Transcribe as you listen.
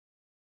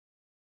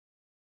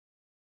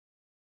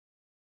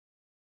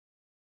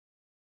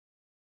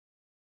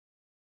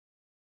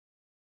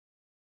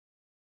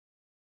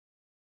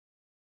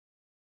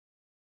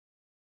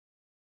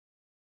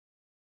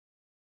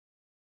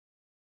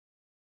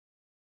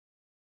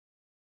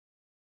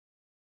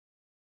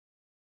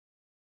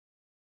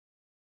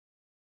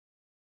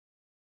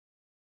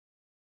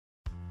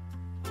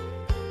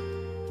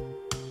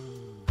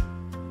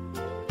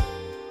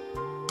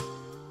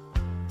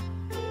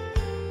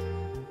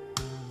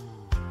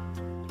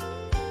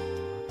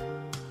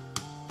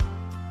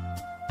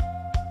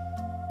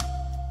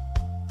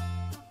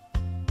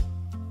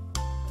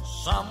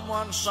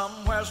Someone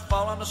somewhere's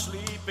fallen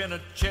asleep in a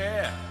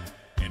chair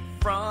in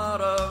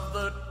front of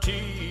the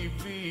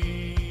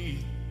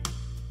TV.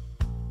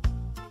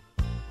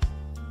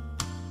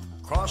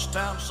 Across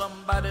town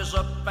somebody's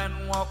up and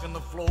walking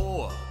the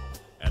floor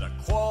at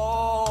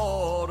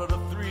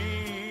 2:45.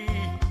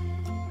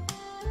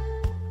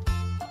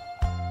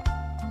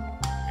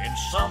 In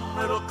some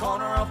little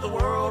corner of the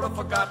world, a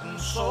forgotten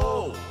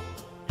soul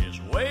is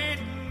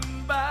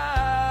waiting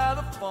by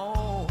the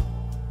phone.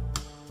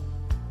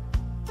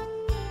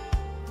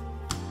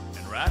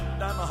 And right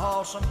down the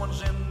hall,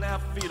 someone's in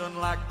there feeling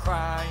like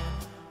crying,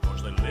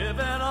 'cause they're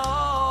living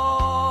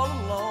all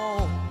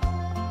alone.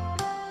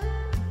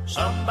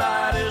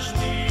 Somebody's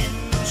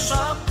needing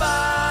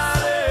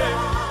somebody,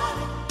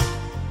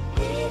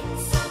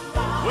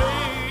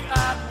 way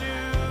I do.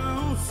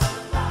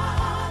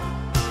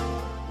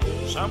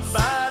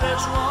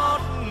 Somebody's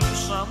wanting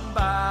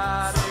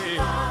somebody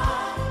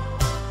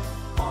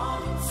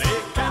they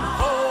can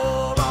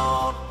hold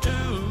on to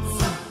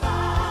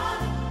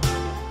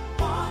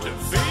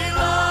be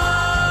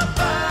loved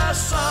by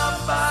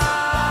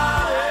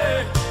somebody.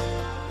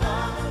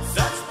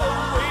 That's the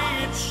way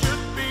it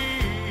should be.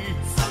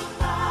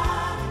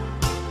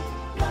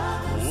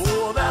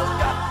 Oh, there's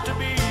got to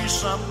be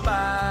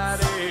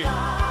somebody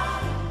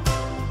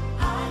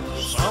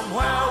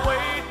somewhere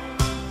waiting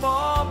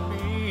for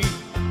me.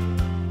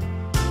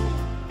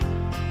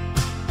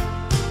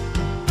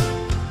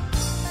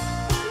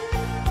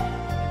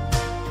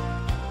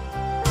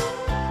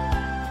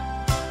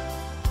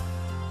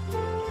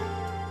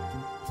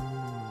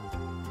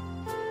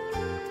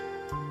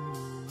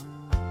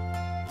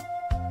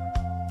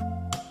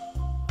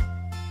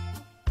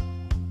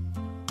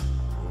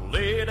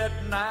 Late at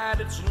night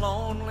it's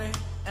lonely,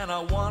 and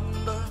I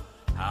wonder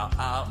how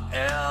I'll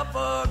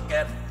ever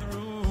get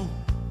through.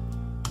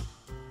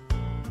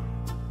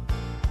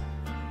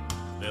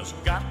 There's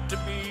got to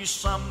be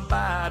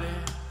somebody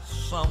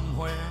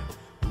somewhere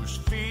who's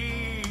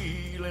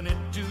feeling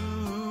it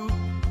too.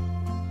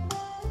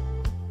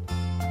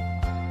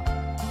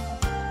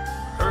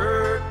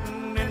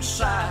 Hurting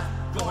inside,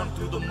 going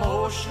through the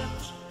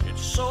motions,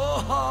 it's so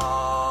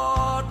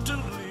hard to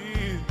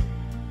leave.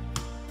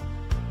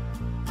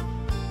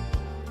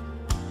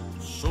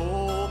 So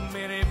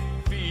many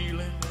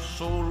feeling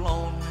so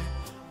lonely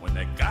when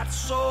they got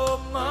so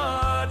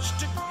much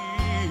to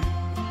give.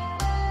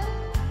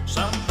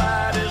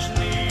 Somebody's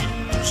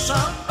needing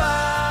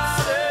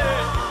somebody,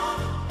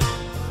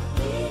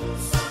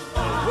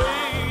 the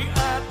way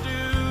I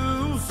do.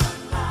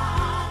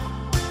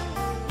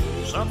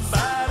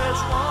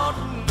 Somebody's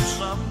wanting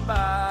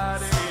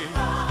somebody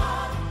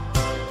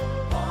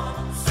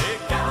they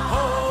can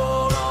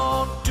hold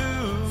on to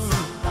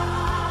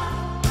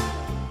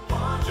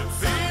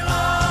be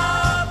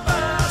loved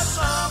by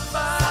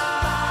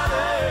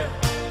somebody.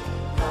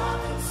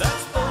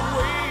 That's the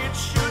way it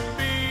should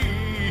be.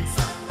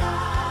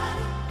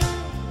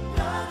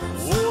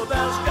 Oh,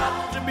 there's got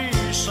to be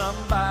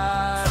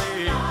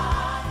somebody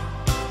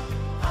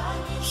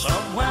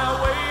somewhere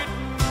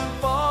waiting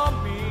for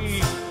me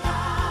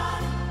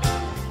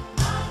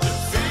to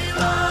be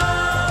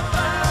loved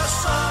by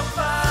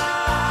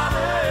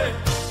somebody.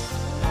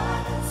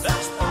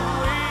 That's the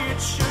way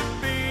it should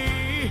be.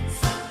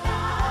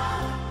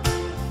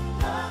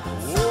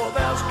 Oh,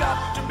 there's got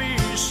to be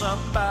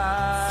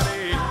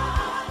somebody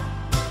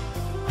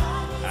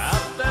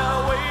out there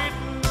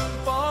waiting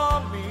for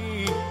me.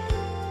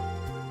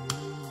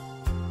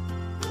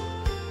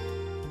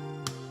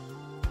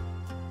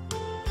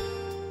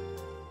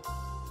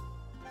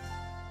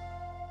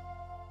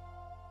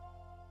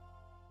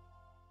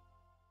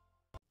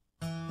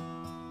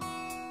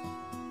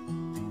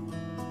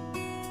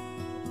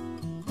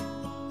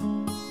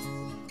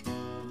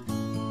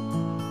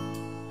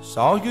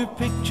 Saw your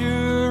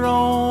picture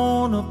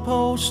on a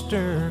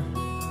poster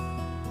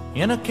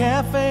in a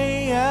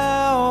cafe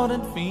out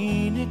in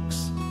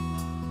Phoenix.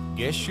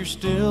 Guess you're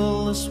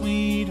still the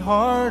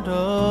sweetheart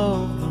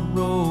of the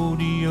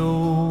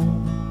rodeo.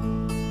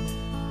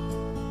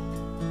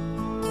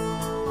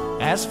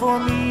 As for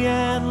me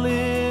and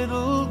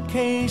little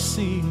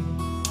Casey,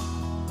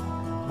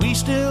 we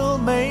still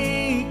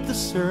make the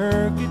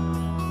circuit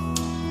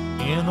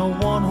in a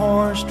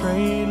one-horse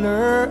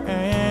trailer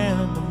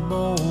and a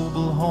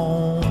mobile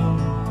home.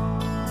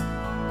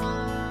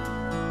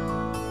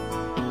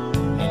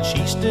 And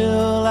she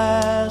still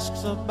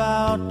asks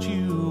about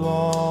you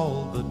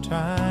all the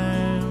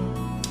time.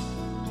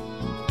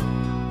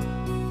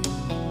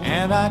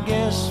 And I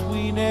guess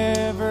we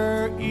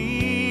never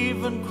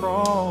even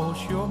cross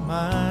your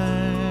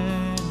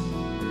mind.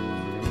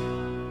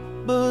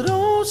 But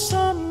oh,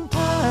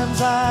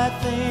 sometimes I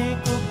think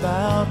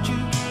about you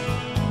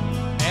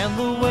and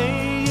the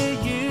way you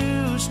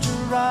used to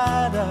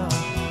ride out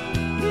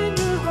in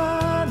your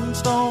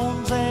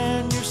rhinestones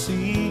and your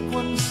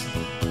sequins,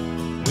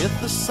 with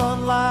the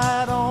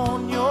sunlight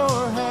on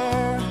your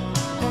hair.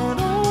 And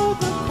oh,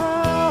 the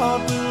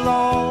crowd will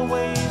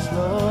always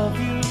love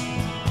you.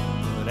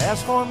 But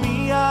as for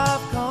me,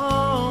 I've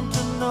come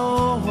to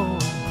know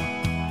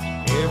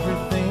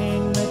everything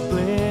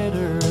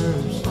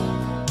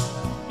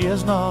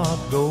is not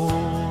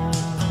gold.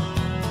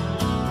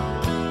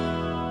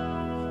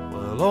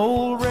 Well,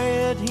 old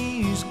Red,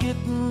 he's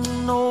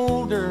getting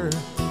older,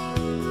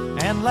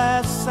 and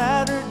last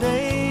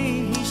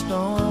Saturday he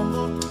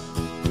stumbled.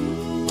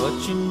 But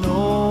you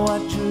know I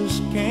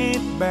just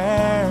can't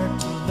bear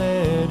to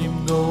let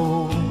him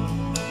go.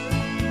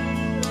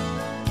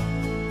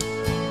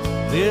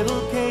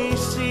 Little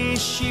Casey,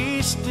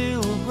 she's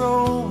still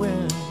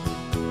growing,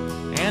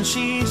 and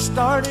she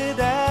started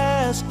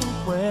asking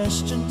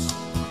questions.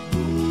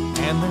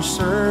 And there's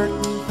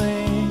certain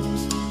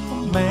things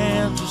a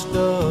man just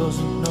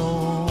doesn't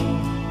know.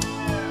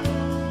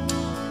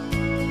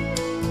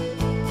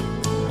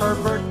 Her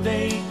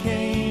birthday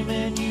came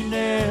and you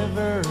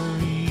never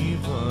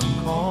even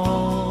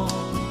called.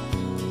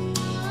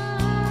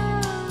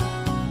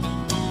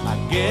 I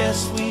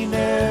guess we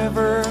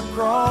never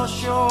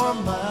crossed your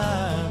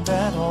mind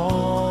at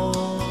all.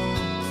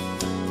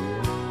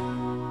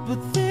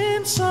 But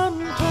then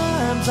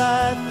sometimes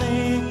I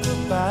think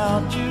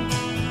about you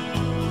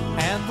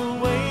and the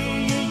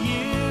way you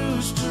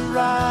used to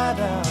ride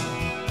out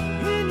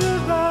in your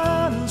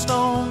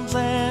rhinestones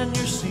and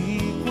your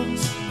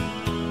sequins,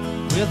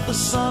 with the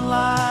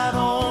sunlight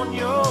on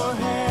your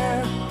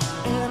hair.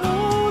 And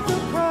oh, the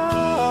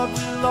crowd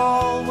will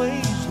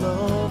always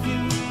love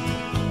you.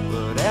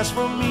 But as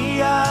for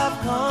me, I've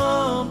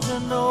come to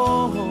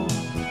know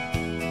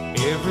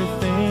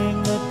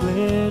everything that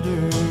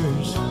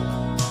glitters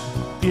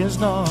is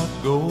not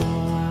gold.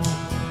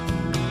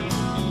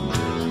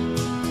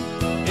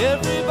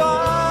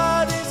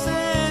 Everybody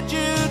said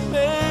you'd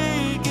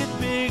make it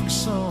big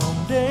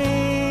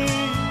someday,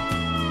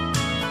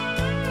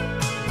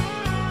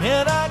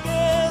 and I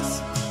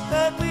guess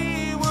that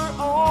we were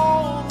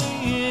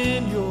only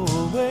in your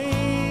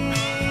way.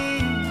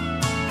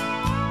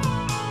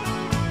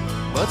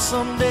 But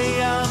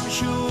someday I'm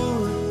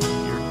sure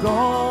you're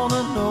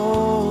gonna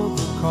know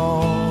the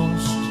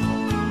cost.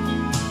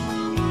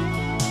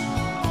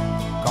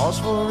 'Cause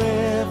for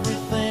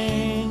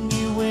everything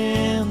you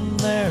win,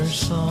 there's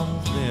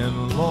something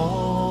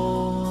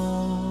lost.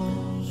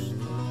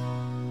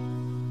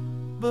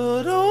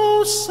 But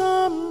oh,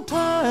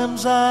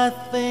 sometimes I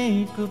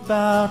think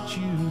about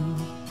you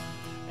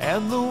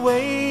and the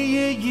way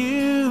you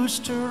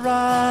used to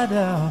ride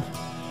out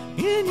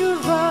in your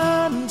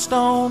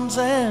rhinestones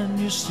and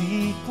your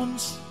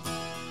sequins,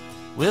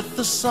 with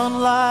the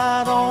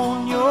sunlight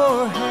on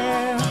your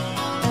hair.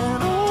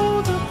 And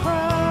oh, the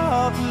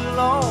crowd will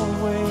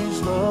always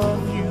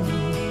love you.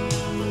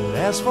 But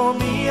as for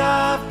me,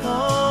 I've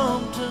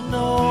come to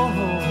know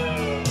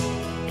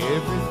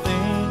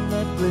everything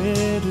that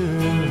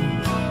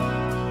glitters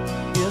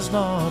is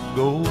not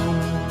gold.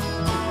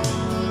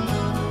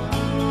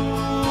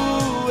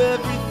 Ooh,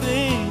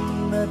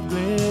 everything that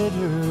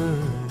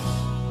glitters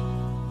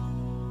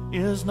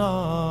is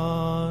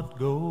not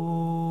gold.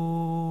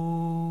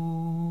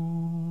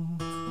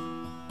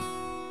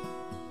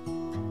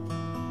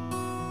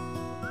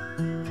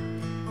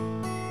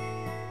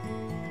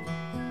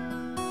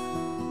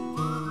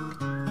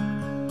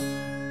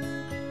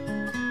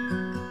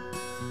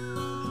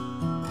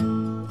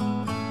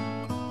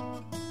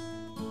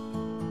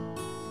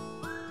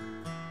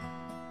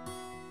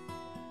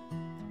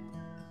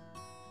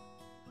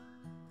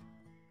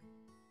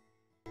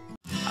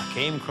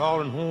 Came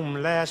crawling home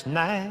last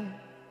night,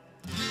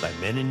 like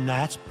many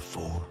nights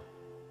before.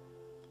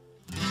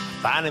 I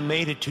finally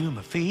made it to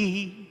my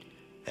feet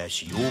as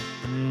she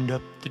opened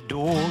up the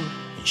door,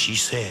 and she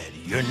said,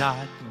 "You're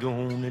not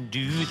gonna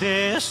do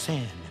this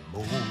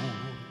anymore."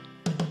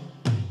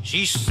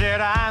 She said,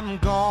 "I'm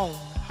gonna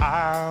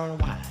hire a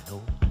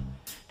wino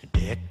to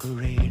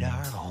decorate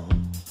our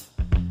home,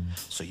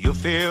 so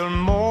you'll feel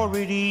more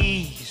at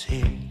ease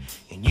here,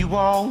 and you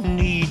won't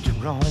need to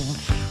roam.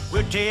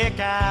 We'll take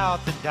out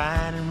the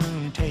dining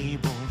room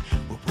table,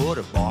 we'll put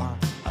a bar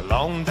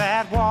along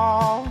that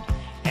wall,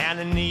 and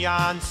a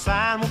neon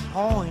sign will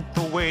point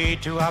the way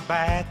to our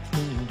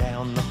bathroom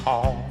down the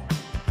hall."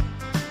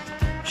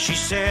 She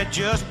said,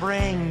 "Just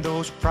bring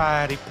those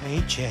Friday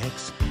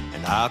paychecks,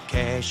 and I'll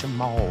cash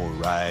them all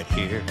right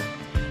here.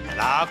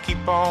 And I'll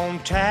keep on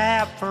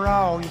tap for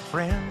all your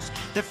friends,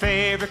 their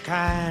favorite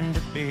kind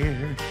of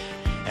beer.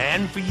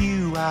 And for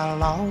you,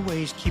 I'll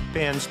always keep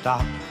in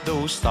stock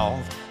those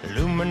soft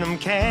aluminum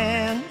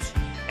cans.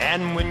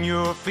 And when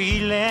you're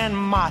feeling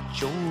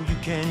macho, you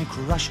can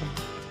crush them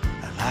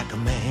like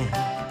a man."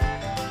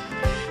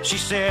 She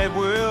said,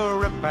 "We'll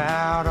rip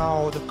out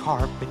all the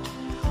carpet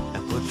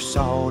and put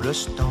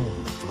sawdust on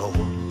the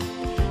floor.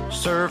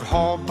 Serve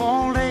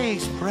hard-boiled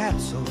eggs,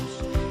 pretzels,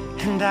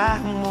 and I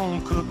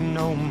won't cook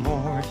no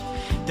more.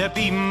 There'll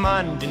be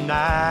Monday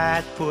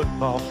night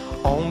football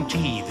on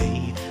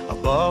TV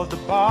above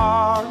the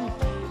bar,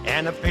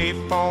 and a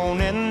payphone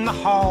in the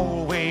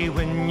hallway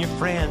when your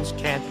friends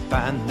can't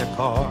find their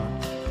car."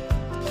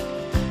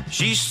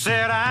 She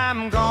said,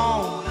 "I'm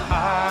gonna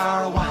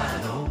hire a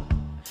wino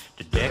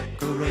to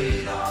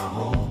decorate our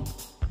home,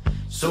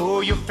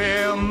 so you'll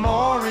feel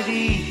more at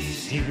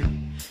ease here,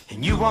 and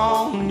you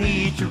won't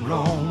need to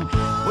roam.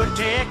 We'll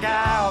We'll take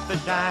out the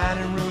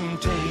dining room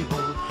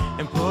table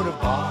and put a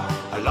bar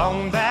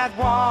along that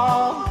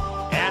wall,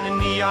 and a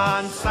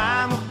neon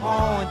sign will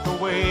point the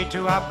way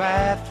to our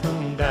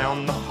bathroom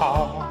down the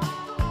hall.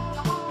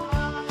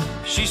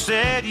 She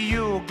said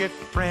you'll get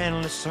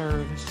friendly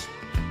service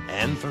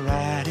and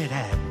variety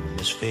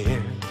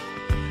atmosphere.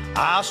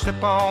 I'll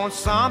slip on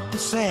something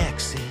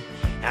sexy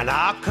and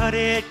I'll cut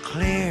it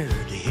clear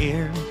to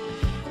hear.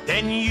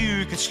 Then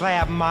you can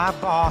slap my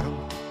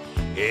bottom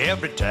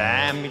every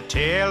time you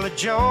tell a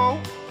joke.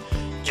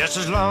 Just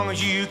as long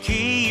as you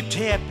keep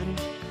tipping,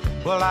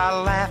 well,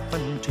 I'll laugh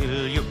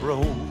until you're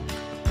broke.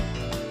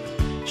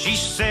 She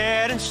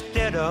said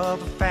instead of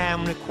a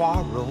family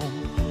quarrel,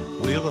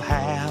 we'll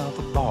have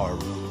a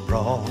barroom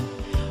brawl.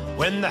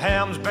 When the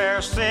Helms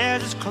Bear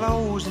says it's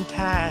closing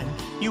time,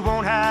 you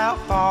won't have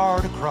far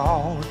to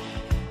crawl.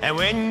 And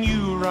when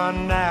you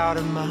run out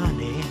of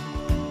money,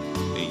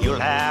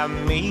 you'll have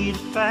me to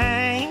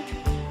thank.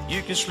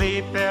 You can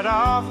sleep it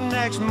off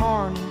next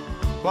morning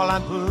while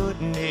I'm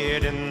putting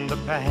it in the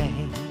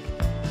bank.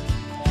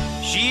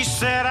 She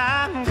said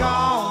I'm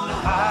gonna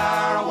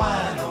hire a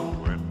wino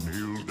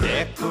to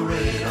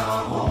decorate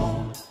our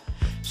home,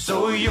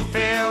 so you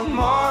feel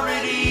more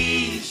at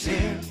ease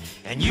here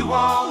and you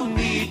won't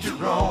need to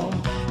roam.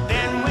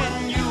 Then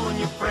when you and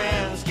your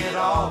friends get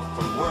off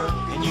from work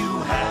and you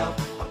have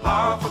a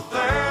powerful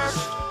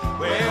thirst,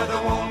 well,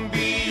 there won't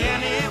be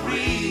any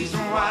reason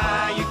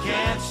why you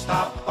can't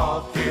stop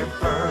off here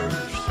first.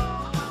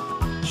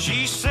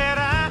 She said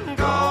I'm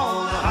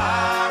gonna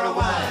hire a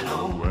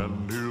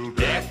wino to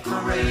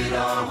decorate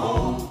our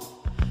home,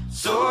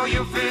 so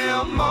you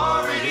feel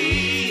more at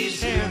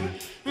ease here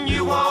and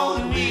you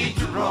won't need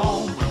to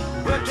roam.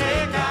 We'll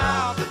take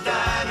out the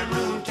dining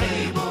room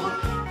table,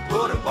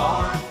 put a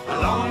bar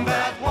along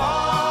that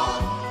wall,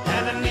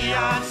 and a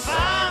neon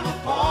sign will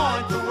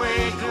point the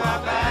way to our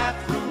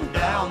bathroom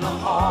down the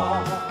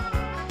hall.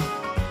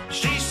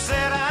 She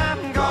said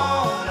I'm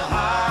gonna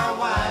hire a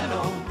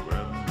wino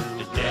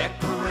to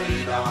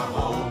decorate our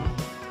home,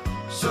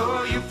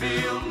 so you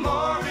feel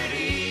more at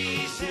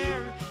ease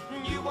here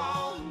and you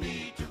won't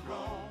need to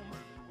roam.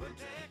 We'll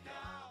take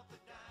out the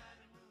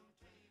dining room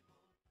table.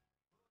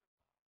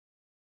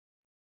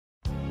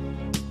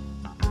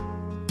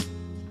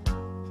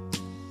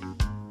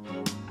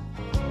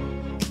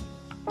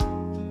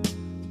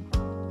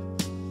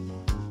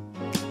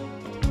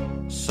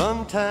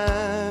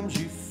 Sometimes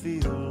you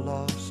feel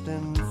lost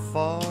and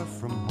far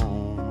from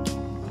home.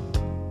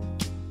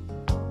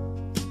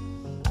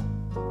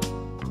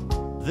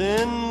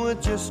 Then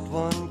with just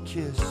one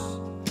kiss,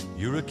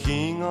 you're a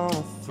king on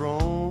a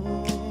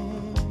throne.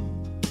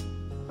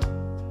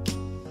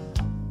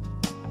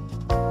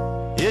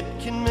 It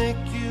can make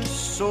you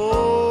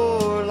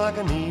soar like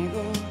an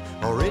eagle,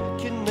 or it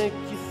can make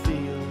you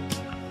feel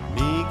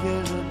meek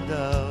as a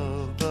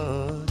dove.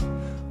 But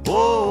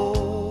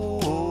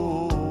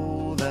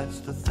oh, that's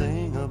the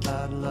thing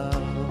about love.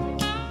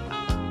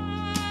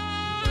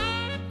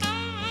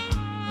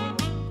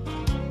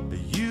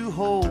 You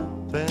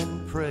hope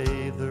and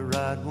pray the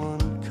right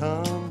one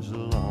comes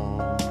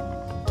along,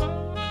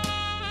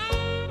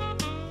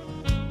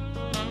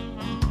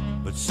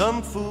 but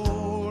some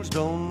fools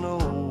don't know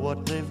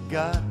what they've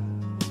got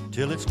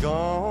till it's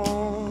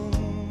gone.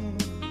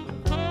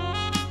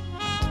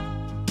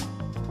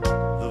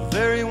 The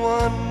very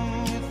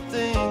one you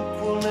think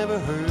will never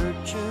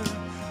hurt you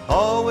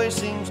always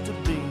seems to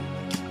be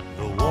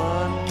the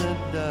one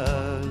that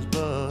does.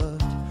 But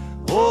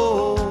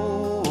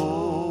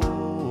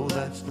oh,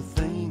 that's the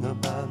thing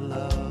about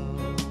love.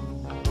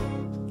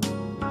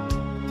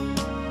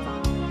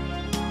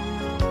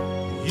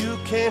 You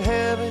can't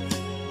have it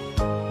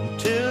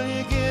until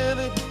you give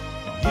it.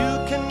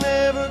 You can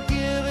never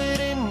give it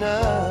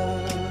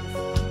enough.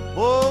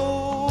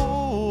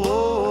 Oh,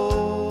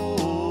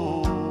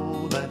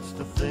 that's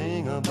the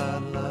thing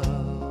about love.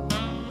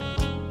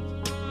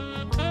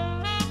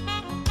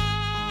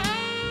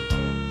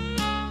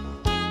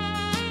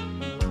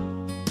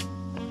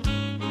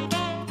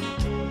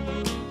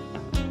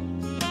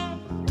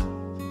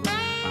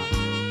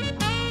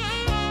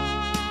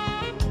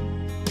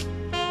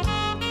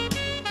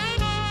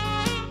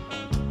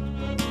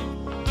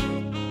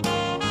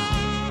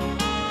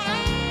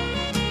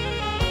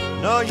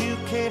 No, you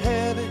can't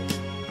have it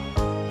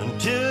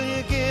until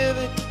you give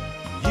it.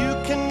 You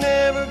can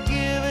never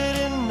give it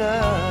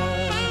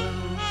enough.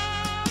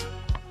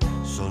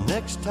 So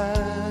next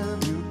time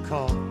you're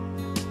caught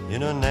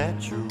in a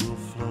natural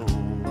flow,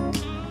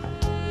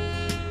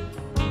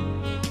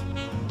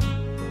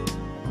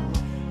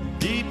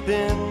 deep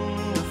in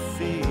the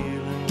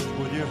feelings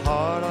with your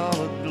heart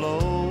all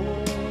aglow,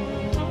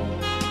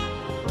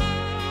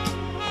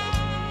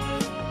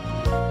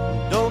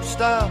 don't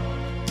stop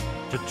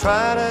to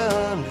try to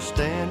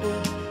understand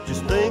it.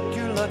 Just think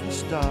your lucky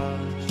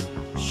stars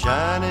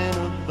shining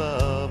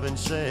above and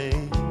say,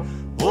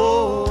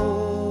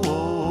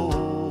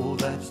 oh,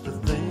 that's the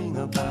thing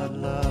about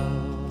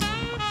love.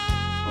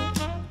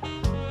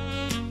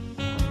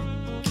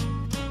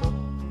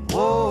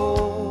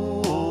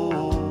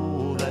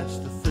 Oh, that's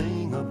the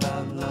thing about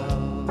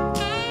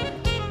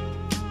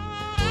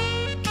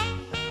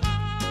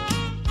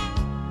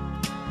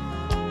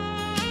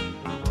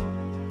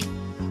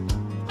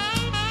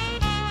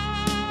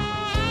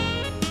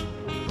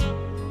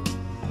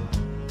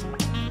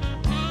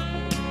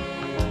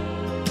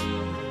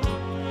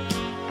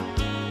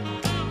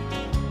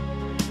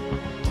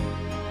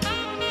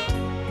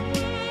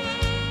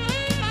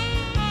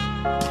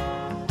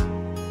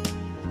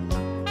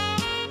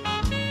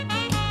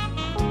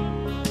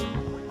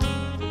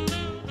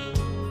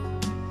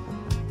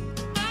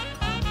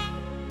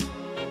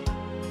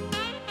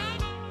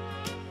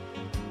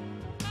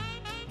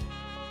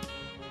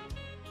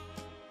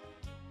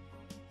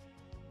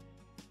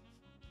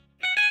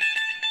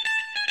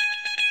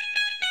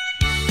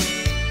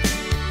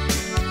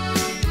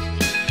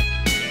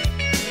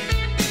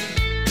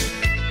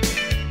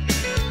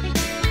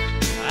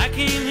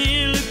came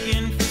here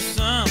looking for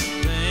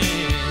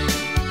something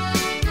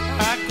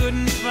I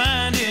couldn't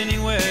find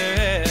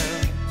anywhere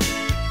else.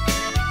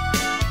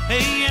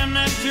 Hey, I'm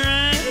not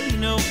trying to be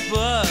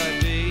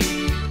nobody,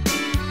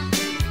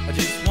 I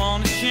just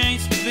want a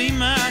chance to be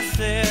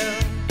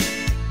myself.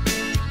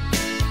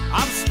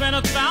 I've spent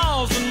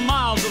 1,000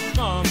 miles of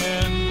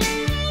coming.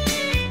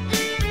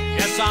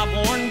 Yes, I've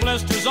worn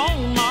blisters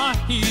on my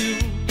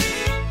heels,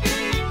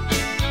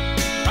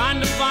 trying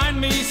to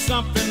find me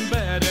something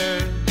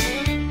better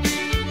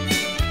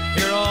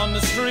here on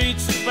the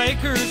streets of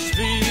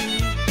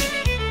Bakersfield.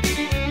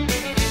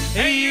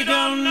 Hey, you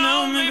don't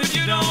know me, but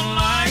you don't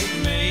like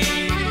me.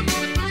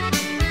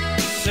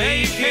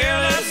 Say you're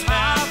careless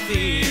how I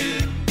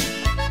feel,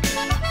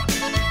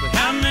 but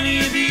how many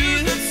of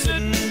you that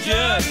sit and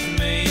judge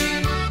me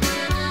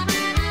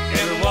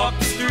ever walk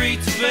the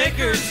streets of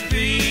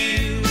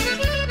Bakersfield?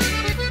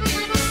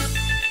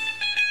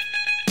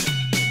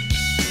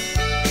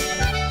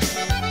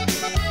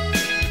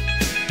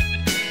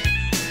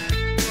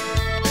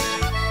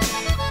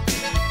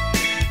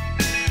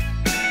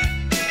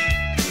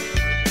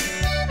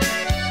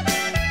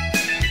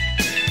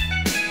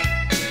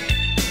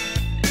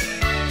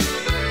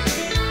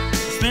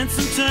 Spent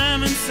some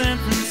time in San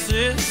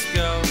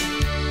Francisco,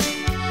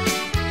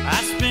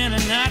 I spent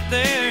a night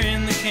there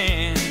in the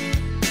can.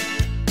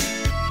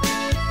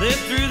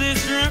 Lived through this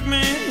drunk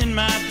man in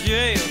my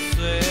jail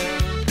cell.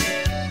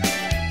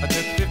 I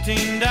took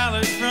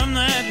 $15 from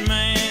that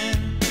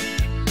man,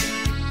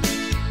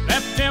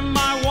 left him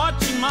my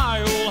watch and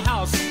my old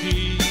house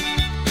key.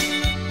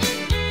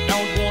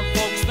 Don't want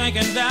folks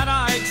thinking that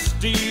I'd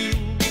steal.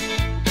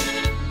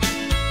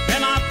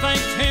 And I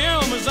thanked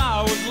him as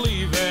I was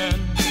leaving,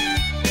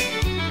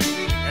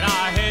 and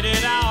I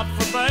headed out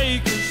for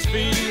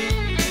Bakersfield.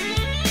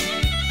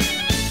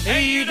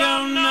 Hey, you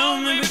don't know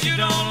me, but you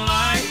don't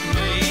like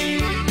me.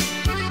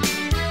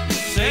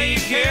 Say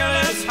you're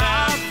careless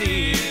how I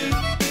feel,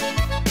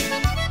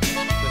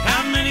 but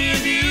how many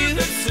of you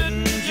that sit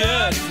and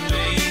judge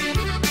me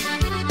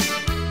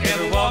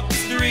ever walk the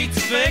streets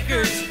of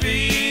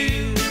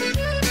Bakersfield?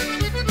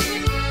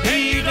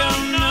 Hey, you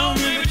don't know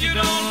me, but you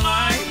don't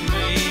like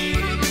me.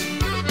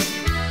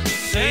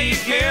 Say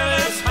you're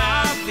careless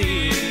how I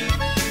feel,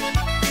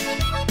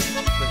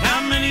 but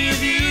how many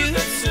of you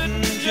that sit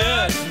and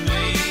judge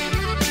me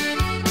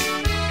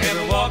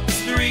ever walk the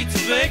streets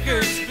of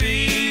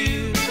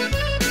Bakersfield?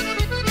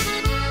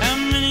 How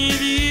many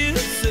of you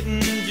that sit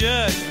and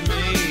judge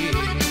me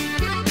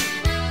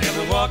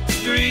ever walk the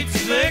streets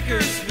of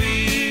Bakersfield?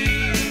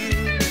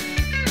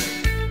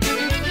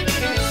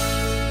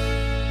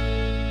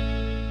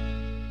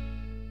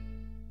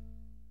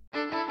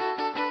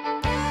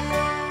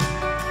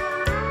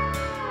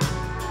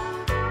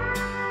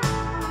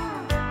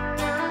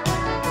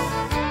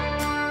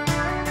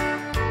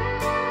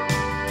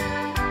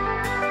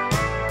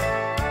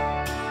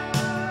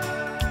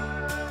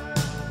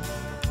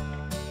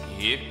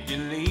 If you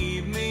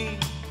leave me,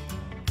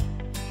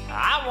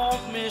 I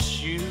won't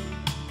miss you,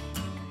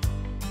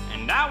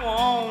 and I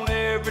won't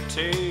ever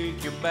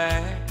take you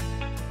back.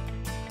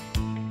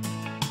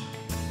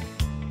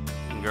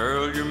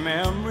 Girl, your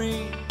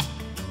memory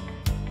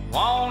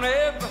won't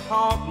ever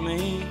haunt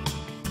me,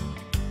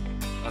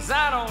 'cause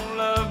I don't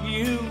love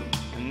you,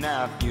 and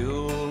now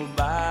you'll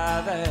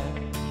buy that.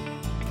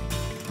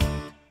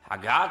 I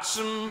got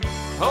some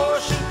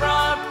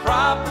oceanfront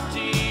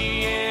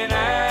property in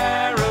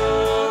Arizona.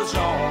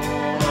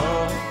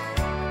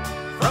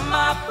 From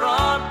my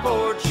front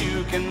porch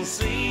you can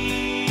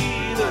see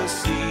the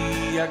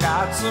sea. I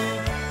got some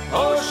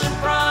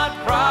oceanfront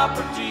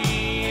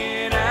property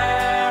in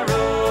Arizona.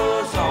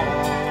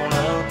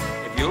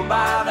 If you'll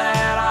buy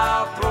that,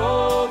 I'll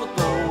throw the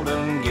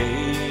Golden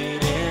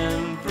Gate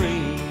in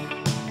free.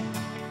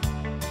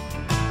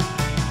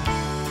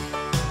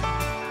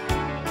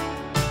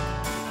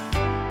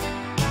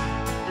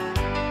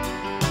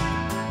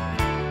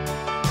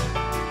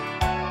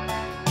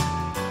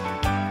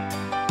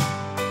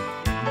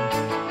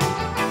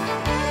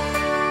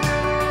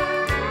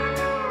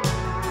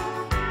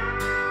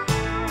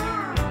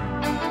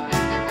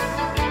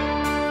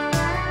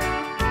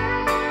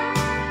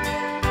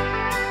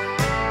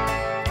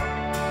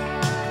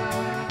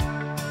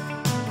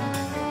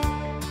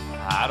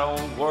 I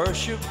don't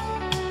worship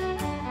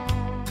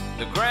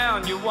the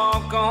ground you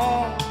walk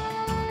on.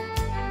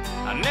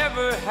 I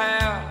never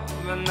have,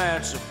 and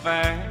that's a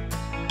fact.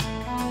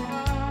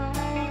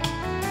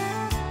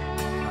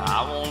 I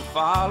won't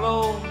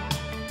follow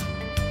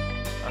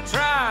or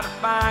try to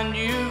find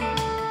you,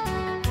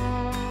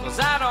 'cause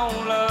I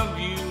don't love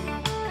you.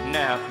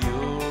 Now if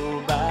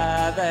you'll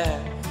buy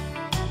that,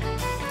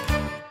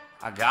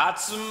 I got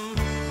some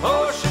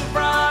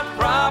oceanfront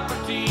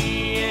property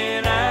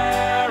in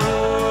Arizona.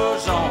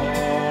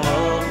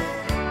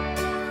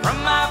 From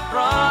my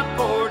front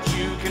porch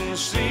you can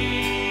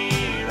see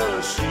the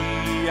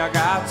sea. I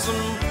got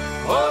some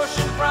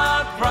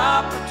oceanfront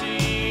property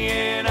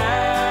in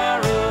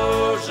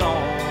Arizona.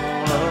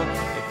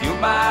 If you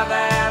buy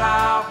that,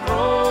 I'll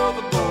throw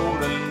the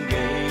Golden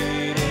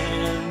Gate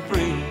in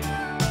free.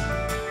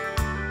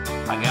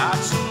 got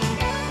some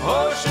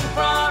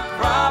oceanfront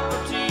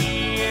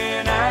property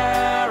in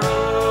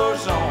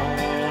Arizona.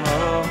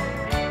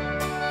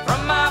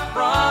 From my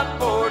front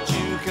porch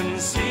you can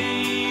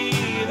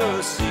see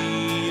the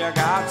sea. I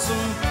got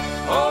some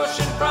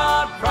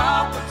oceanfront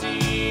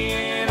property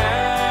in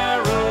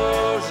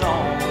Arizona.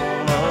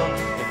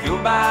 If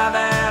you'll buy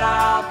that,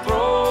 I'll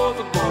throw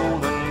the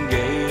Golden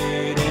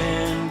Gate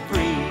in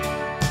free.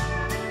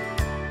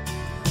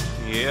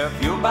 Yeah,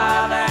 if you'll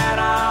buy that,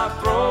 I'll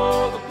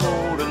throw the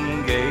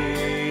Golden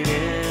Gate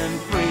in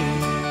free.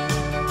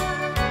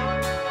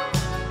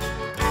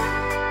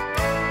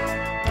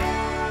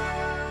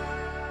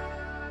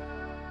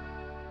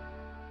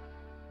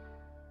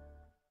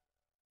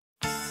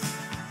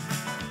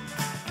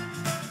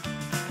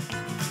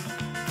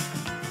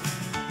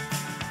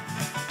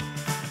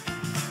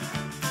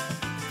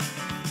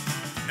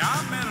 Now,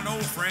 I met an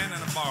old friend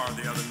in a bar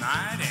the other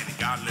night, and he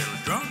got a little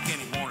drunk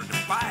and he wanted to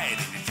fight,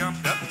 and he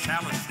jumped up and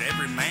challenged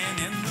every man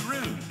in the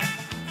room.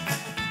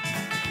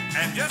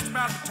 And just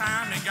about the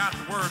time he got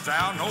the words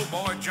out, an old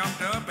boy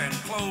jumped up and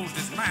closed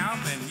his mouth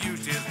and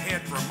used his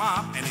head for a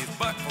mop and his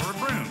butt for a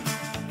broom.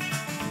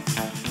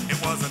 It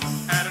was an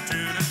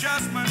attitude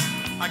adjustment.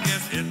 I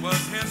guess it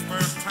was his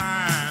first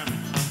time.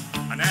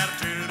 An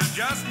attitude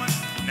adjustment.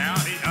 Now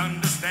he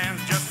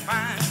understands just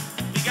fine.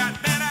 He got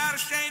bent out of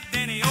shape,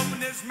 then he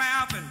opened his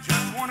mouth, and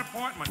just one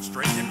appointment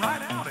straightened him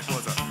right out. It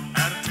was an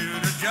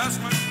attitude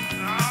adjustment.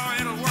 Oh,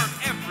 it'll work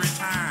every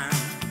time.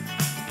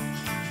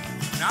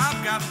 Now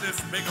I've got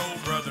this big old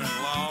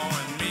brother-in-law,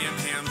 and me and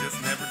him just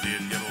never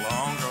did get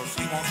along, 'cause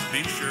he wants to be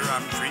sure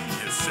I'm treating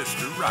his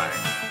sister right.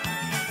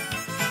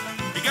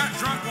 He got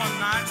drunk one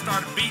night,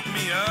 started beating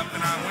me up,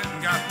 and I went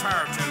and got a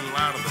tire tool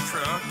out of the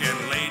truck and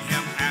laid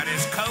him out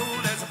as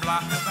cold as a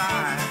block of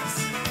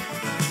ice.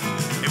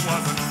 It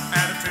was an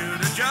attitude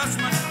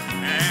adjustment,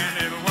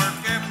 and it'll work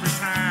every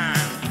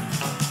time.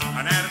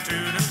 An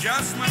attitude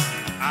adjustment,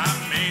 I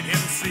made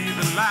him see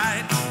the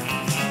light.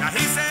 Now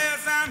he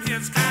says I'm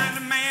his kind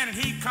of man, and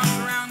he comes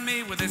around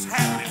me with his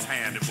hat in his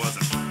hand. It was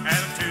an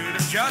attitude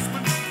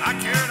adjustment. I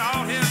carried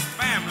all his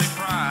family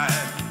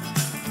pride.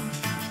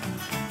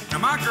 Now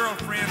my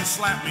girlfriend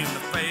slapped me in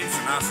the face,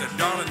 and I said,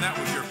 darling, that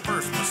was your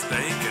first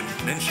mistake. And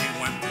then she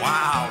went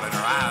wild and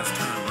her eyes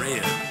turned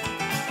red.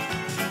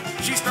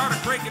 She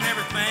started breaking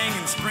everything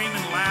and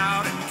screaming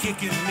loud and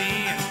kicking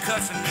me and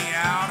cussing me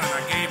out, and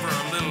I gave her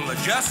a little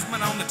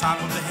adjustment on the top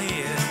of the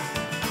head.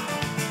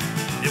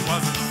 It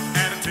was an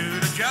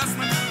attitude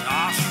adjustment.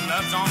 Oh, she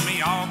loves on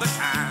me all the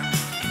time.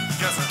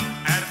 Just an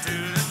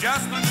attitude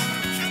adjustment.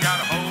 She's got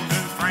a whole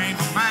new frame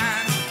of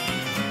mind.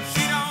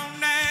 She don't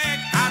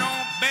nag, I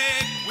don't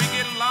beg, we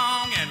get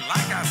along, and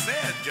like I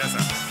said, just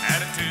an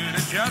attitude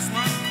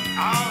adjustment.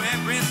 Oh,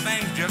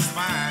 everything's just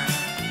fine.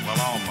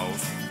 Well,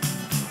 almost.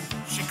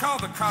 She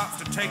called the cops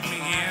to take me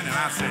in, and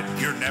I said,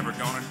 you're never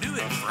gonna do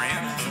it,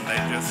 friend. And they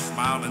just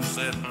smiled and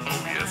said,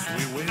 oh, yes,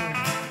 we will.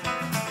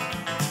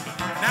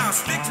 Now a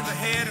stick to the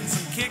head and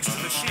some kicks to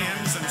the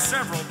shins and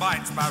several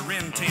bites by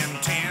Rin Tin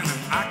Tin,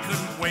 and I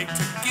couldn't wait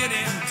to get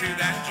into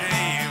that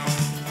jail.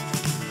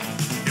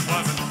 It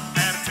was an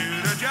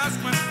attitude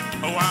adjustment.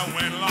 Oh, I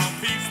went along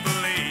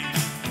peacefully.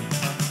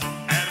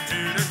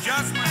 Attitude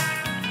adjustment.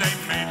 They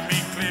made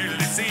me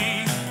clearly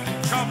see.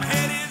 'Cause my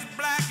head is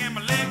black and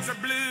my legs are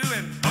blue,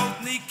 and both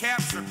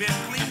kneecaps are bit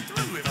clean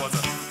through. It was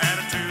an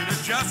attitude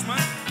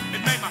adjustment. It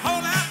made my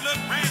whole outlook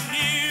brand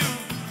new.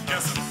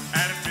 Just an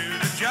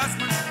attitude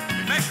adjustment.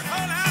 It makes your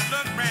whole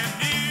outlook brand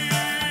new.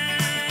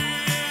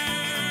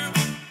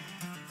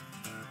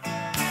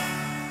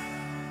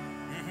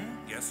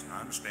 Yes, I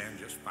understand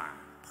just fine.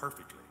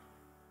 Perfectly.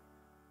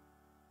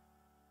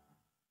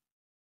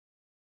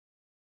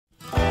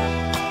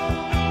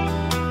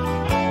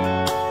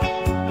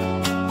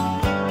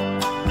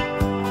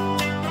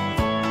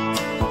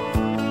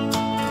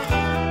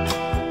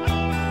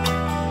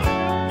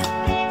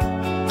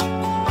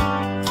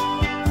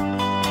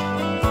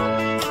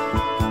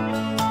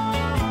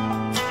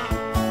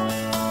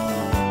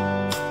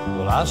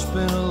 I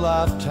spent a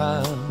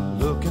lifetime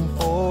looking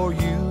for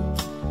you.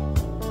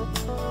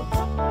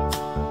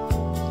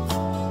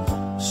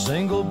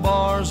 Single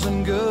bars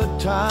and good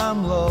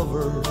time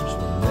lovers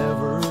were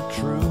never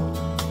true.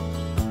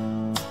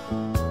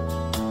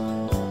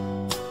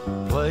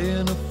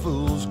 Playing a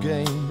fool's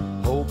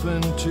game,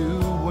 hoping to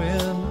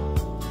win,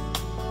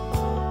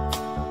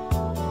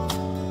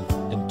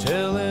 and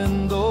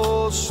telling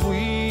those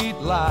sweet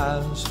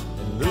lies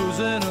and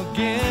losing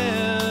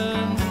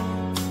again.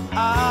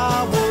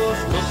 I was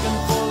looking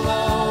for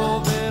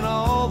love in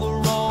all the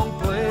wrong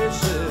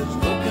places,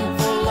 looking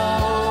for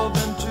love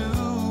in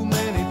too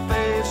many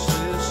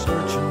faces,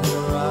 searching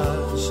your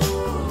eyes,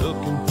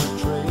 looking for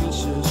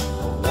traces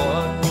of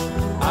what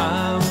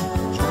I'm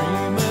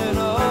dreaming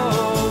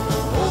of,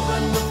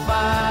 hoping to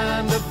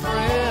find a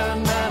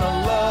friend and a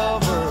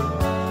lover.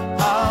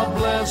 I'll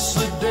bless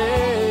the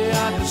day I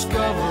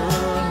discover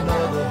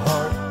another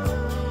heart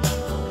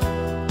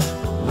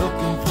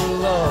looking for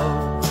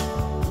love.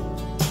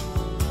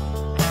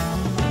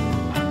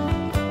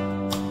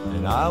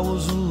 I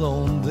was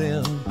alone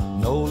then,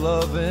 no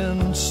love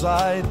in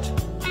sight.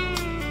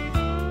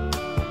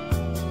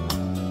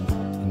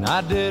 And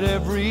I did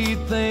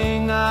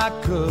everything I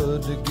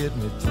could to get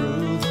me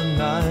through the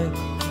night.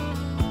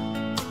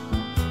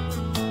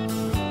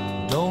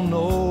 Don't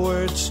know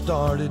where it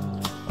started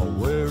or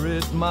where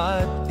it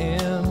might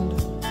end.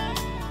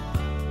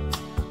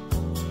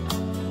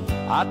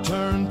 I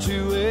turned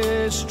to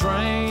a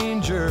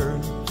stranger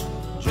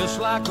just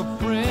like a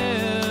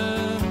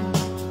friend.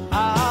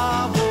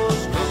 I was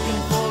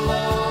looking for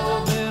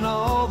love in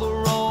all the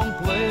wrong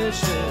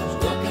places,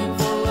 looking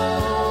for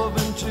love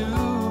in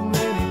too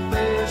many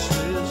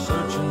faces,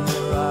 searching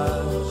their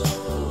eyes,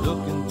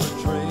 looking for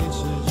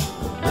traces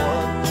of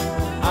what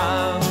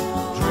I'm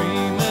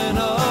dreaming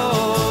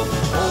of,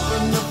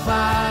 hoping to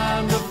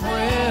find a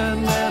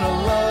friend and a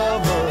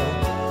lover.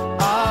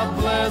 I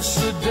bless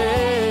the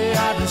day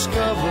I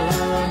discover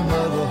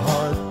another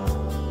heart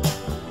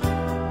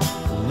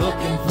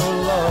looking for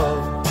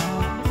love.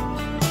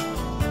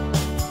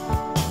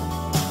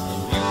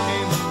 And you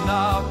came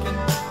knocking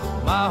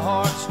my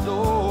heart's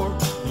door.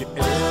 You're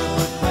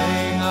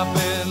everything I've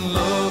been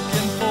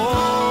looking for.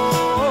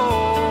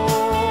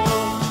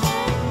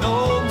 No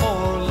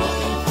more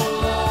looking for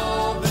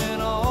love in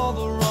all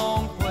the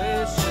wrong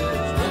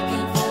places,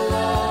 looking for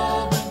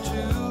love in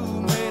too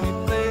many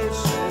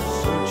places,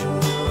 searching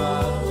your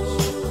eyes,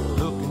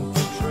 looking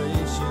for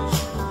traces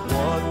of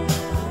what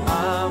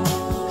I'm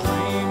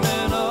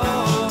dreaming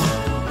of.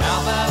 Now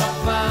that I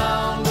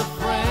found a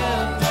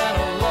friend and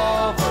a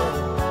lover,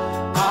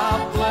 I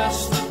bless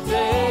the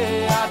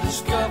day I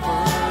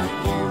discovered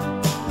you.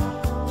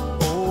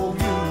 Oh,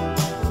 you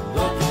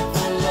looking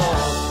for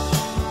love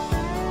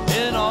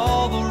in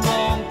all the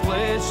wrong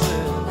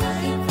places,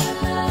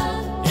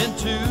 in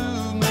too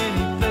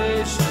many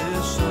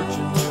places,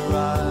 searching your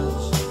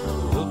eyes,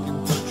 looking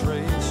for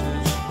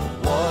traces of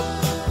what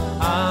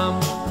I'm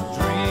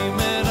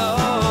dreaming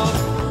of.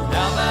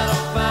 Now that I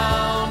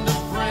found a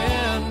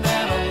friend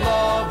and a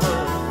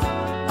lover,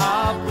 I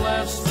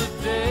bless the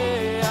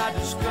day I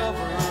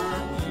discovered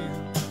you.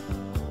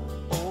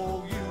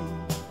 Oh, you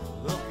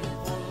looking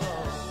for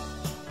love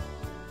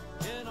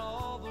in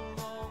all the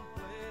wrong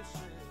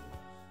places.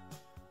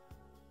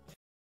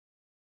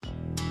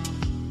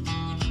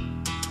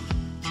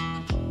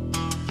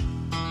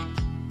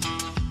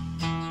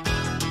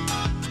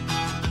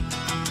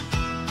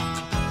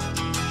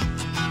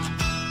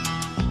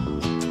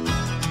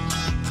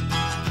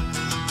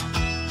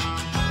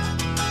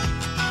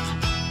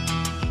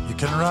 You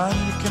can run,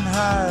 you can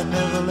hide,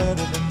 never let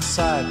it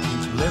inside.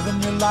 Keep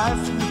living your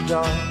life in the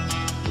dark.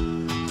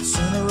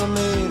 Sooner or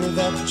later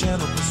that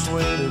gentle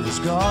persuader is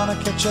gonna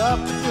catch up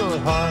with your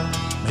heart.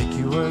 Make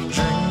you a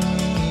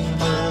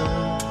dreamer,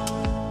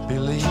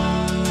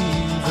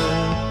 believer,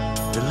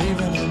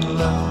 believing in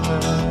love.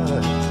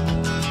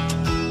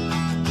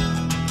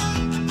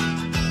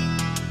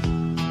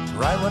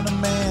 Right when a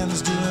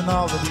man's doing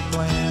all that he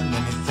planned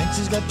and he thinks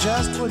he's got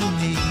just what he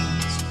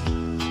needs,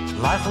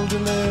 life will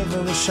deliver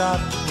a shot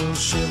that will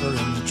shiver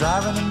him,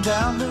 driving him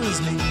down to his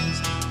knees.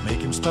 Make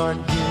him start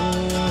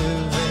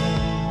giving,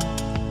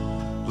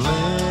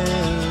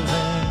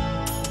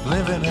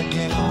 living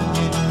again.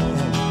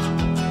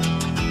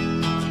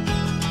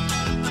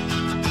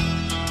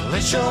 Well,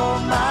 it's your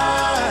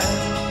mind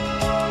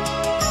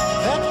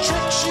that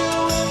tricks you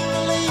into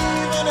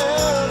believing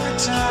every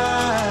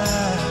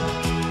time.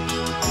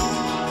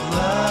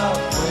 Love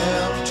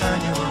will turn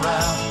you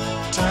around,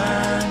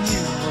 turn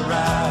you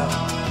around.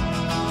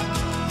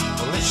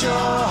 Well, it's your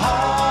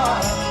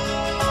heart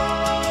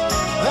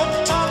that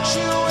talks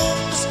you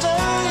into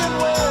staying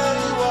where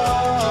you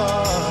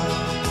are.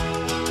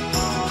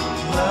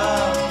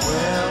 Love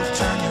will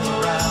turn you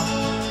around,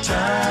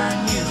 turn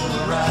you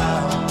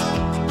around.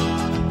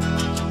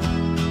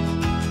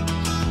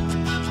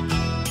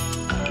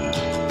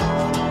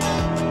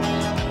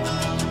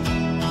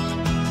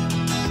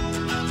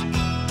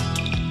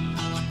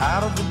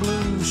 Out of the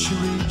blue, she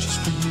reaches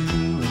for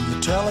you, and you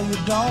tell her you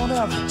don't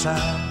have the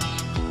time.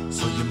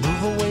 So you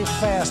move away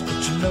fast, but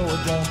you know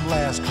it won't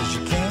last, 'cause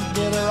you can't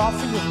get her off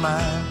of your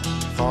mind.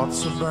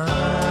 Thoughts are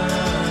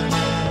burning,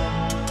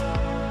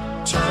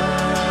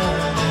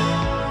 turning,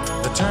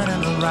 they're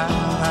turning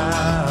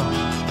around.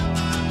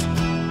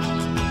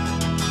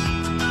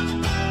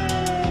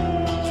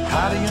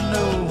 How do you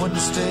know when to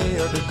stay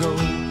or to go?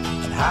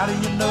 And how do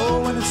you know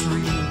when it's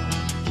real?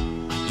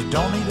 You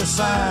don't need a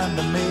sign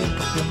to make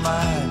up your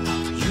mind.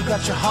 You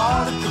got your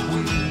heart at the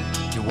wheel.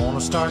 You want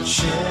to start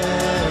sharing,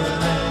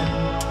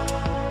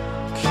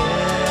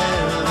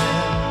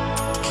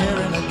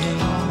 caring again.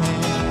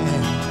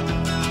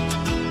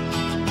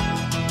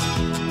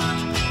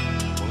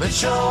 Well, it's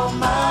your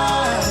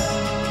mind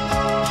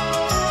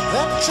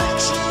that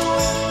tricks you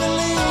into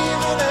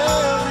leaving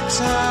every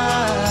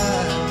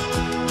time.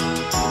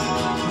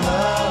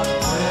 Love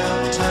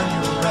will turn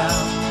you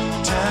around,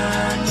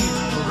 turn you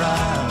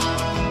around.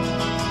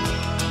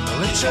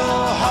 Well, it's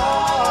your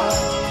heart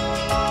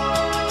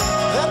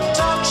that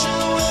talks you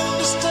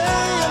into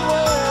staying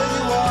where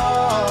you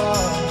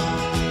are.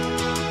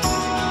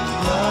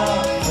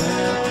 Love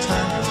will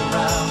turn you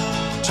around,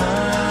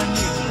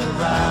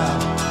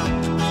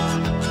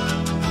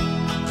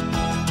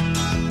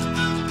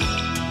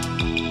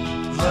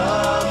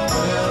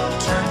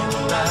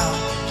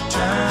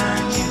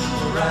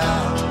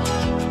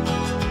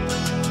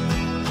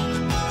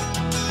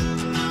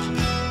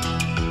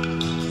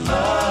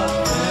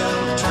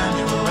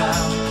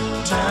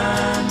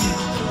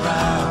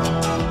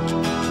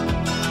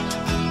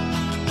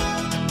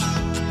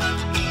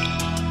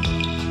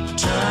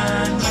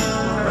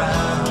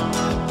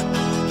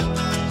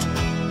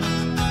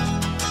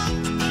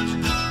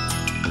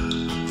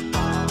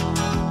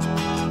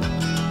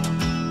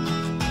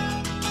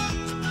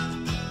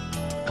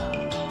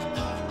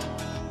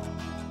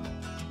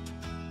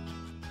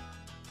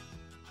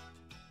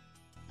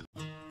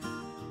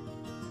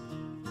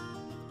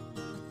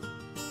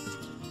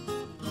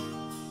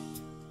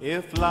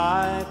 If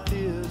life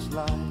is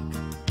like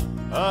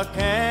a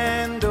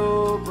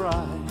candle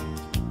bright,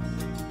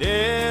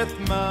 death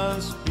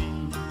must be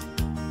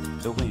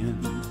the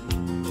wind.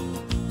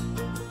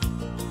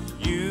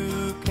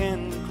 You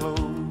can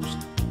close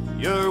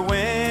your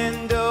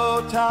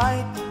window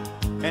tight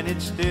and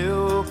it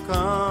still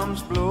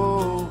comes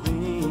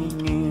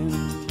blowing in.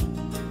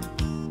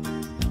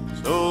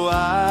 So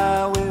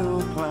I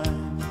will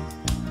climb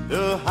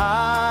the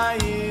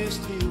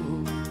highest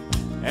hill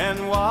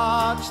and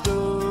watch the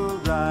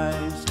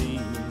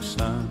rising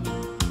sun.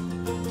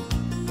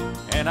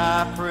 And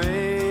I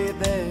pray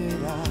that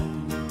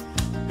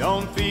I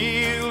don't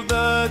feel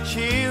the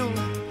chill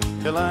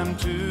till I'm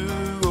too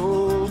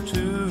old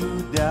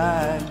to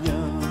die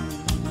young.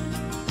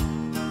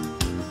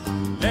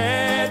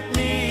 Let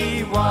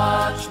me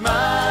watch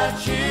my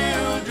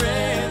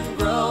children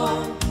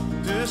grow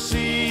to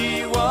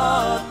see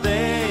what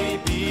they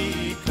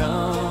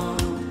become.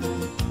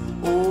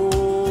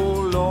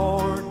 Oh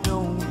Lord,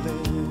 don't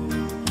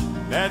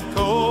let that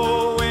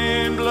cold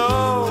wind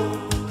blow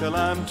till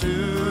I'm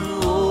too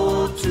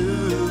old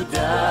to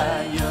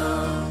die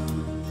young.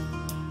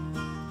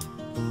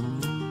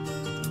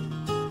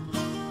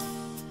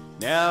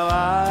 Now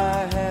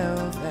I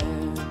have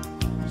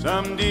had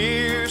some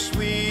dear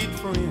sweet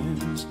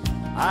friends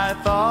I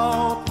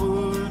thought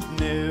would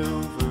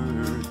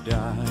never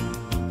die.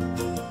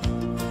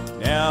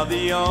 Now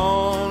the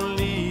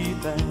only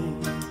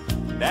thing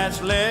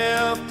that's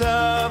left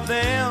of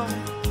them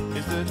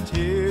is the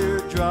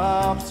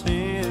teardrops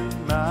in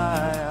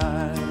my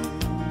eyes.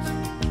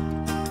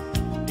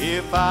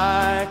 If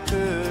I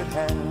could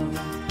have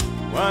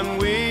one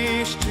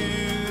wish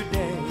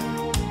today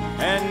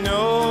and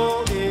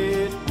know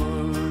it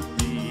would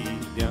be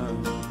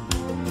done,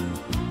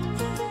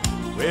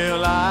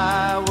 well,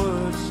 I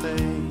would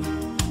say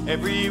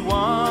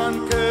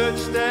everyone could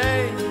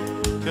stay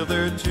till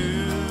they're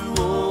too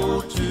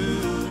old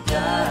to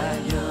die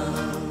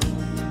young.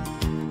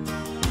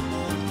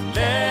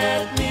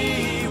 Let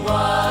me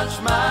watch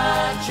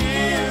my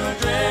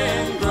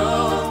children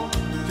grow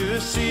to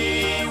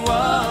see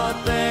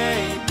what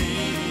they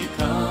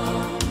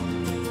become.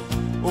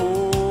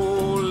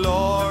 Oh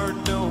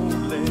Lord,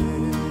 don't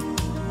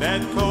let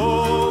that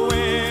cold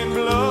wind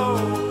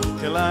blow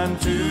till I'm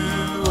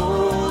too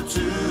old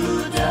to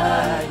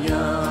die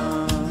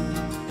young.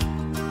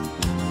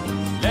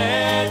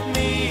 Let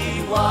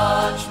me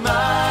watch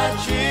my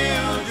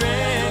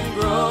children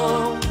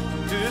grow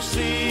to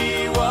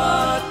see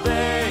what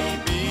they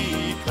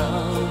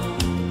become.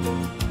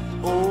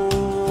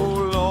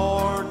 Oh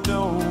Lord,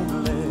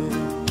 don't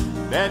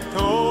let that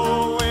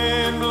cold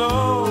wind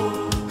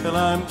blow till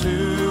I'm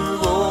too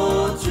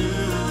old to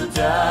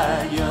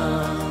die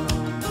young.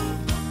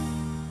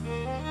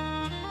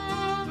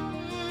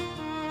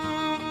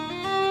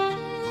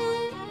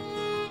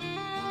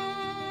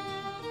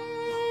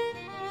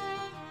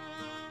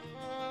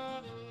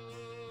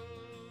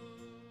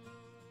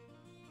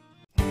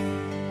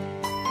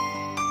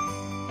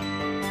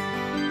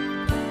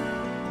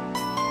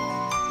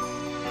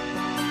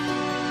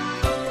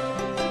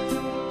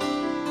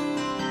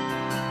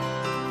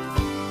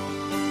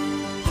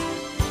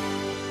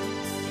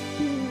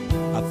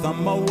 I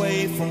thumbed my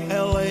way from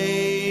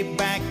LA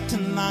back to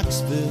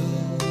Knoxville.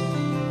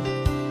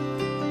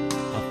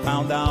 I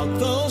found out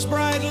those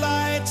bright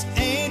lights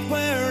ain't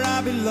where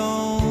I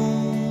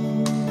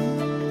belong.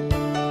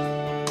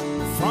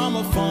 From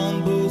a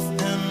phone booth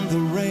in the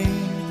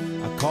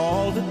rain, I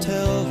called to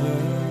tell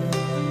her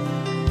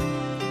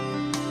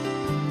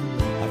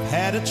I've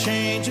had a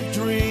change of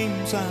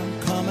dreams, I'm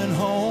coming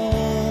home.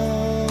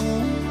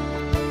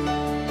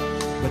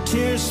 But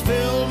tears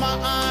filled my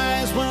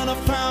eyes when I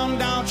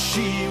found out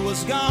she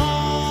was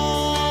gone.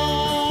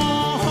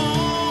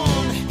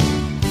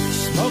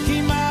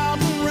 Smoky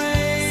Mountain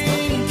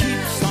rain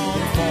keeps on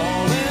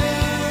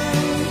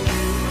falling.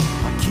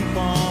 I keep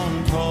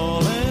on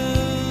calling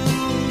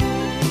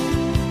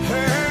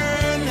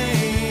her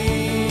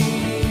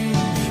name.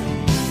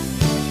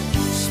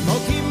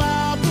 Smoky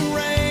Mountain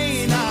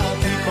rain, I'll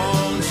keep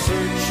on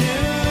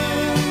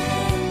searching.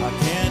 I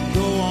can't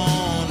go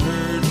on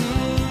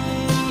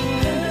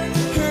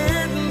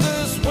hurting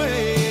this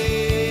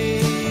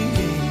way.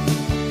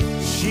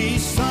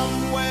 She's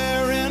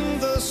somewhere in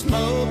the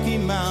Smoky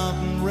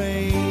Mountain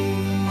rain.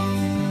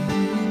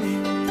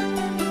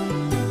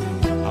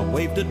 I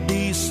waved a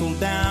diesel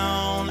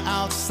down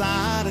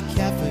outside a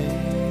cafe.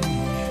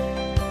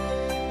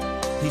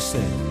 He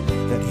said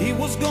that he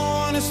was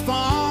going as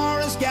far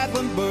as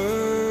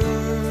Gatlinburg.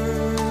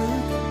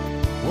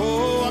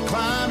 Oh, I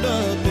climbed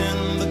up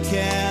in the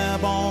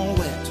cab all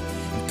wet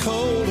and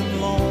cold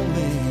and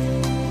lonely.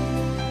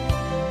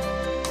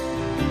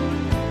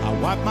 I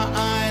wiped my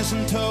eyes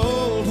and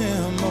told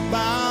him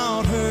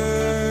about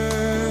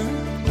her.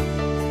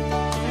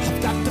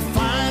 I've got to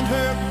find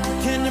her.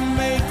 Can you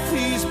make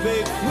these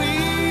big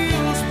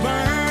wheels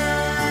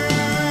burn?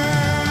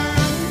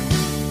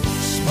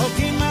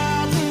 Smoky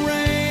Mountain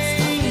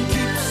rain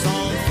keeps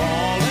on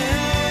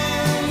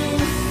falling.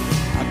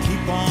 I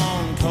keep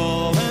on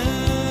calling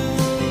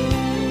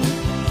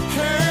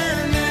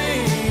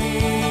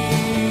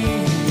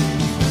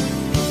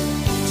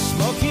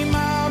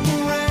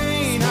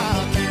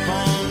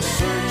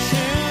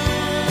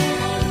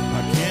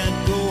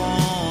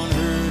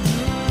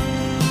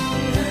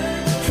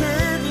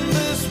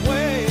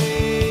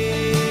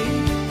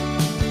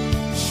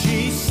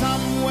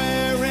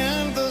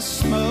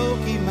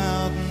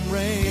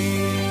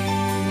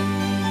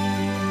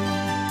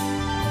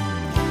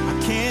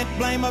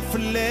blame her for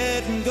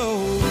letting go.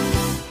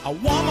 A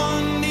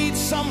woman needs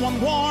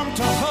someone warm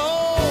to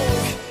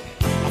hold.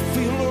 I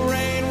feel the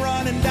rain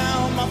running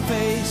down my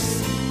face.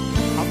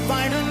 I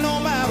find her no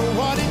matter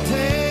what it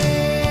takes.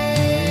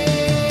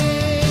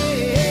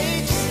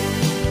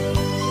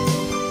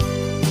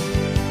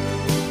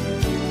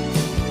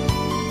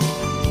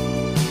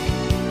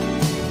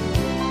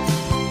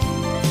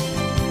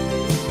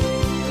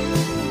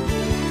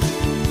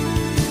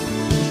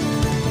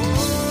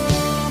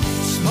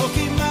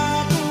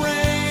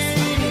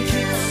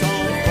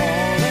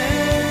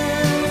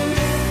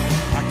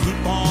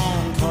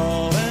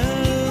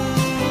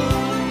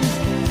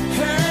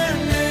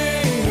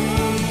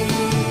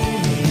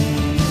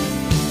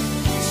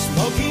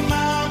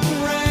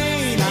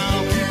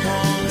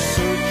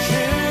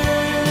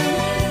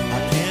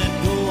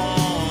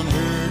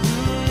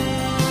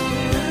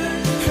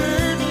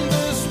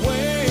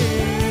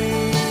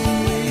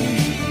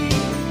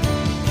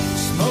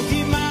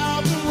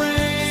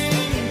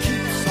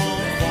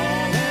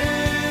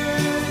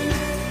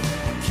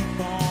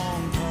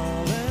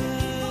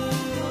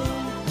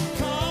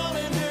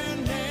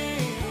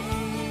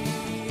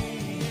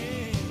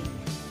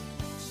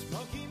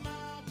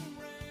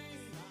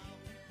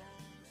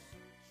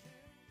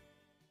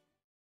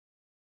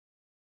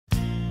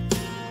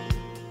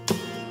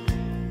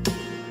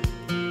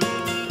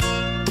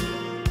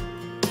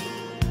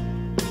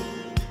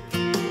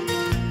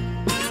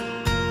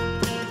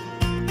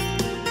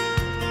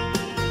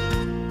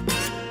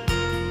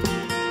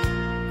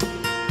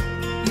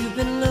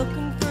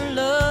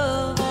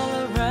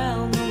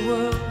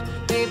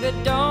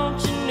 Don't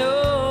you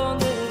know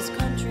this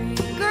country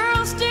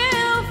girl's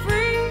still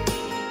free?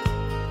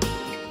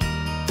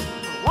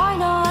 Why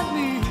not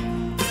me?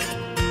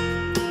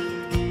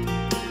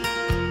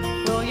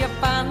 Well, you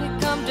finally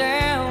come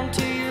down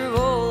to your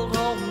old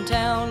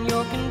hometown.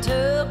 Your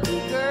Kentucky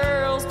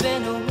girl's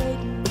been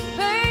waiting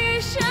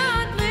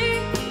patiently.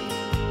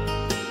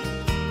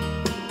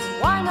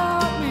 Why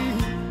not me?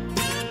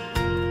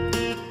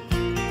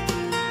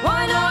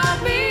 Why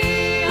not me?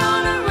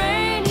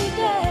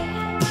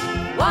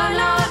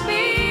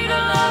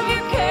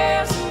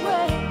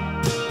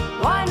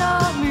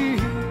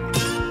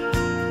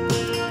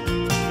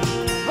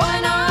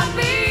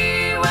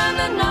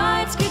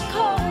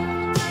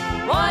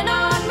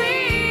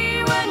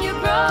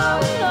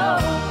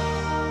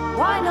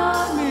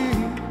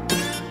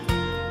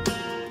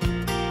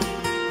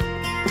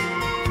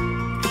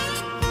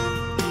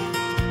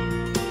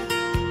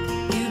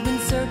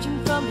 Searching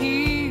from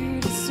here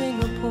to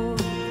Singapore.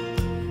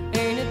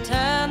 Ain't it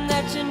time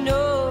that you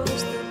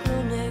notice the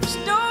girl next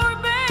door,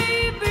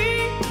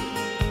 baby?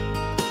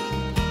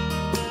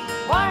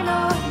 Why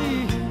not me?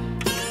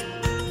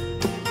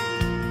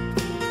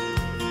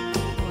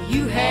 Well,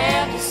 you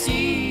had to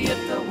see if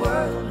the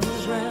world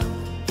was round.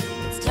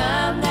 It's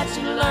time that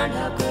you learned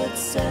how good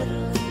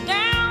settling